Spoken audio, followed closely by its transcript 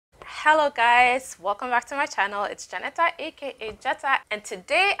Hello guys, welcome back to my channel. It's Janetta aka Jetta, and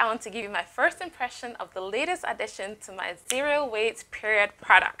today I want to give you my first impression of the latest addition to my zero weight period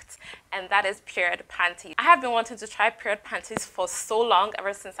product, and that is period panties. I have been wanting to try period panties for so long,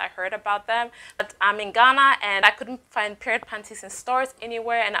 ever since I heard about them, but I'm in Ghana and I couldn't find period panties in stores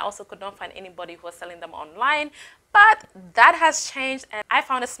anywhere, and I also could not find anybody who was selling them online. But that has changed, and I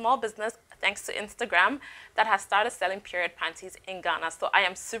found a small business thanks to Instagram that has started selling period panties in Ghana. So I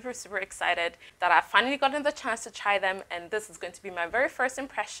am super excited that I've finally gotten the chance to try them, and this is going to be my very first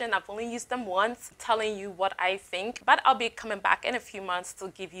impression. I've only used them once, telling you what I think, but I'll be coming back in a few months to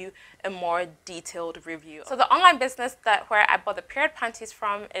give you a more detailed review. So the online business where I bought the period panties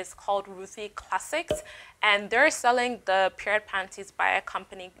from is called Ruthy Classics, and they're selling the period panties by a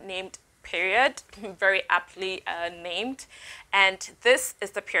company named Period, very aptly named, and this is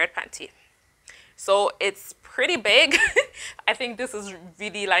the period panty. So it's pretty big. I think this is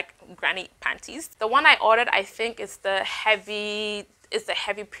really like granny panties. The one I ordered, I think, is the heavy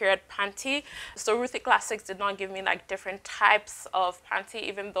period panty. So Ruthy Classics did not give me like different types of panty,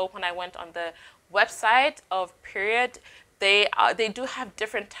 even though when I went on the website of Period, they do have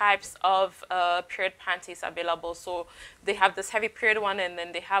different types of period panties available. So they have this heavy period one, and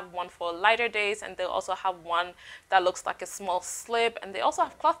then they have one for lighter days, and they also have one that looks like a small slip, and they also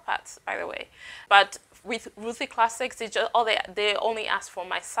have cloth pads, by the way. But with Ruthy Classics, they only asked for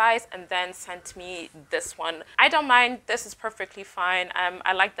my size and then sent me this one. I don't mind. This is perfectly fine.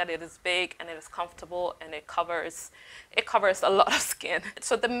 I like that it is big and it is comfortable, and it covers a lot of skin.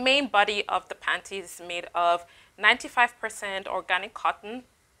 So the main body of the panty is made of 95% organic cotton,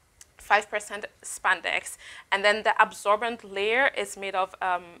 5% spandex, and then the absorbent layer is made of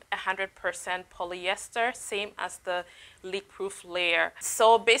 100% polyester, same as the leak-proof layer.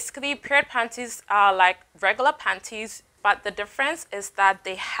 So basically, period panties are like regular panties, but the difference is that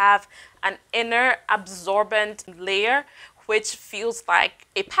they have an inner absorbent layer which feels like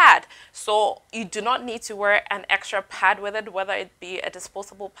a pad. So you do not need to wear an extra pad with it, whether it be a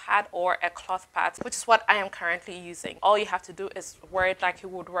disposable pad or a cloth pad, which is what I am currently using. All you have to do is wear it like you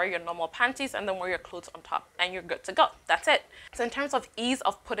would wear your normal panties, and then wear your clothes on top, and you're good to go. That's it. So in terms of ease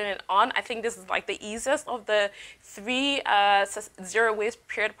of putting it on, I think this is like the easiest of the three zero waste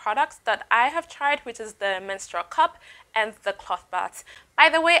period products that I have tried, which is the menstrual cup and the cloth pads. By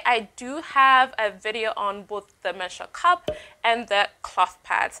the way, I do have a video on both the menstrual cup and the cloth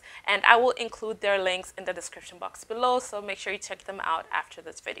pads, and I will include their links in the description box below, so make sure you check them out after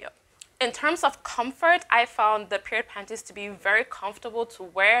this video. In terms of comfort, I found the period panties to be very comfortable to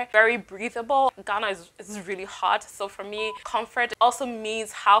wear, very breathable. Ghana is really hot, so for me, comfort also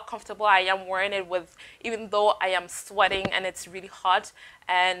means how comfortable I am wearing it with, even though I am sweating and it's really hot,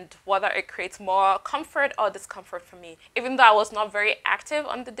 and whether it creates more comfort or discomfort for me. Even though I was not very active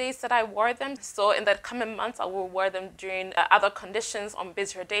on the days that I wore them, so in the coming months I will wear them during other conditions, on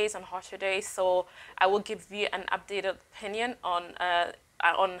busier days and hotter days, so I will give you an updated opinion on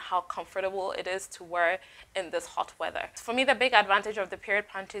how comfortable it is to wear in this hot weather. For me, the big advantage of the period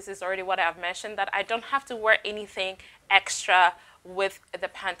panties is already what I've mentioned, that I don't have to wear anything extra with the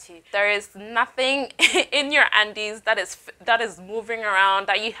panty. There is nothing in your undies that is moving around,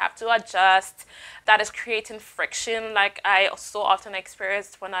 that you have to adjust, that is creating friction like I so often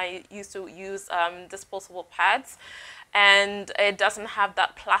experienced when I used to use disposable pads. And it doesn't have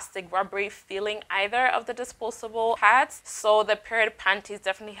that plastic rubbery feeling either of the disposable pads. So the period panties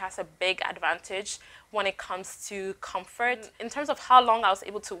definitely has a big advantage when it comes to comfort. In terms of how long I was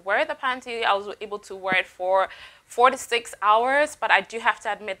able to wear the panty, I was able to wear it for 4 to 6 hours, but I do have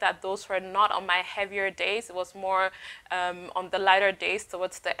to admit that those were not on my heavier days. It was more on the lighter days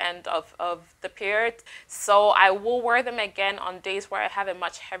towards the end of the period. So I will wear them again on days where I have a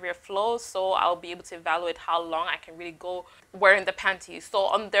much heavier flow, so I'll be able to evaluate how long I can really go wearing the panties. So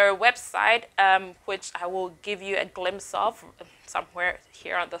on their website, which I will give you a glimpse of somewhere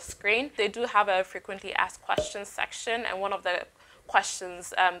here on the screen, they do have a frequently asked questions section, and one of the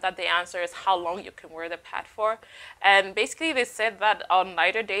questions that they answer is how long you can wear the pad for. And basically they said that on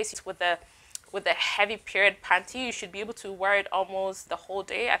lighter days with the heavy period panty, you should be able to wear it almost the whole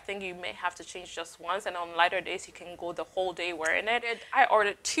day. I think you may have to change just once, and on lighter days you can go the whole day wearing it. I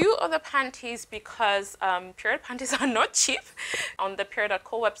ordered 2 of the panties because period panties are not cheap. On the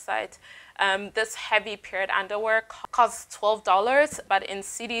Period.co website, this heavy period underwear costs $12, but in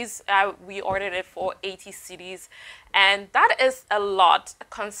cedis we ordered it for 80 cedis, and that is a lot,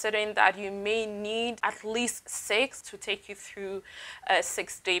 considering that you may need at least 6 to take you through a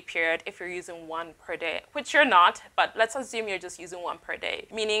 6-day period if you're using 1 per day, which you're not, but let's assume you're just using 1 per day,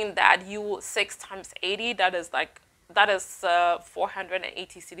 meaning that 6 times 80, that is like that is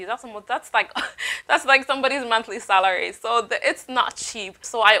 480 cedis. That's like that's like somebody's monthly salary. So it's not cheap.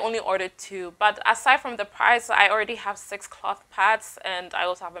 So I only ordered 2. But aside from the price, I already have 6 cloth pads, and I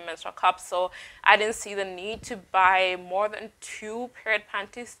also have a menstrual cup. So I didn't see the need to buy more than 2 period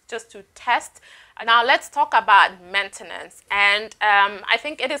panties just to test. Now let's talk about maintenance, and I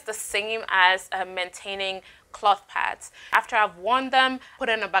think it is the same as maintaining cloth pads. After I've worn them, put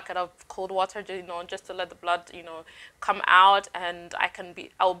in a bucket of cold water, just to let the blood, come out, and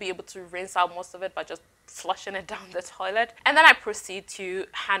I'll be able to rinse out most of it by just flushing it down the toilet. And then I proceed to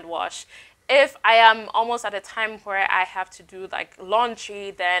hand wash. If I am almost at a time where I have to do like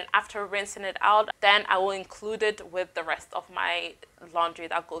laundry, then after rinsing it out, then I will include it with the rest of my laundry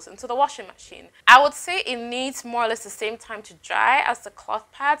that goes into the washing machine. I would say it needs more or less the same time to dry as the cloth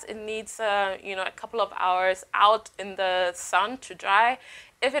pads. It needs a couple of hours out in the sun to dry.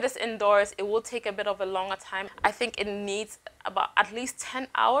 If it is indoors, it will take a bit of a longer time. I think it needs about at least 10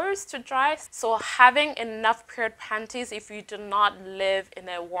 hours to dry. So having enough period panties, if you do not live in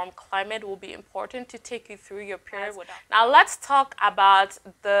a warm climate, will be important to take you through your period. Now let's talk about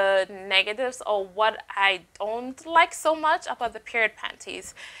the negatives, or what I don't like so much about the period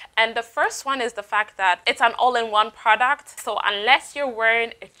panties. And the first one is the fact that it's an all-in-one product. So unless you're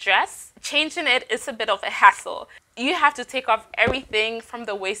wearing a dress, changing it is a bit of a hassle. You have to take off everything from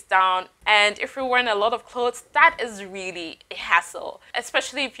the waist down, and if you're wearing a lot of clothes, that is really a hassle,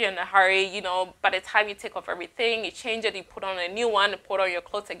 especially if you're in a hurry. By the time you take off everything, you change it, you put on a new one, put on your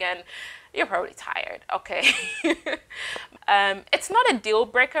clothes again, you're probably tired, okay? It's not a deal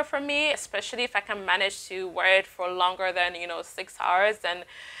breaker for me, especially if I can manage to wear it for longer than 6 hours.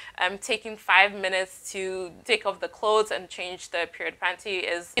 And taking 5 minutes to take off the clothes and change the period panty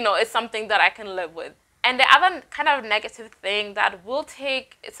is something that I can live with. And the other kind of negative thing that will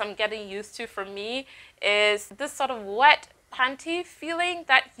take some getting used to for me is this sort of wet panty feeling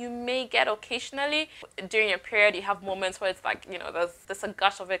that you may get occasionally during your period. You have moments where it's like, there's a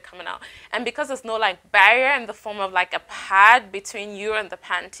gush of it coming out, and because there's no like barrier in the form of like a pad between you and the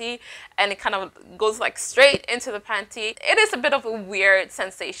panty, and it kind of goes like straight into the panty, it is a bit of a weird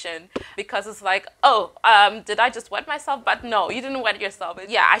sensation, because it's like, oh, did I just wet myself? But no, you didn't wet yourself.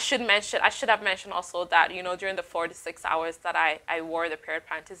 Yeah, I should have mentioned also that during the 4 to 6 hours that I wore the period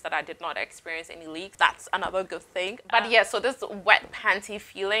panties, that I did not experience any leaks. That's another good thing. But yeah, so this wet panty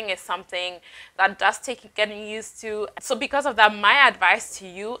feeling is something that does take getting used to. So because of that, my advice to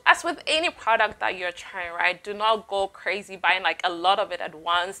you, as with any product that you're trying, right, do not go crazy buying like a lot of it at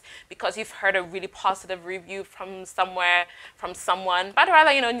once because you've heard a really positive review from someone, but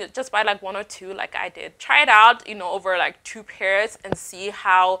rather just buy like 1 or 2 like I did. Try it out over like 2 pairs and see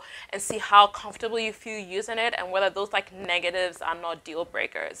how comfortable you feel using it, and whether those like negatives are not deal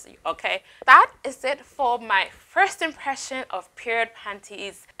breakers. Okay, that is it for my first impression of period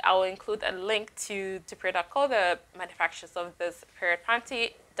panties. I will include a link to Period.co, the manufacturers of this period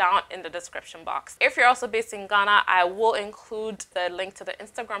panty, down in the description box. If you're also based in Ghana, I will include the link to the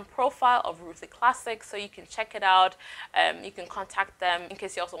Instagram profile of Ruthy Classics, so you can check it out. You can contact them in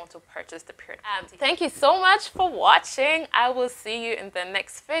case you also want to purchase the period panty. Thank you so much for watching. I will see you in the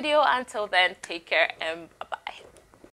next video. Until then, take care and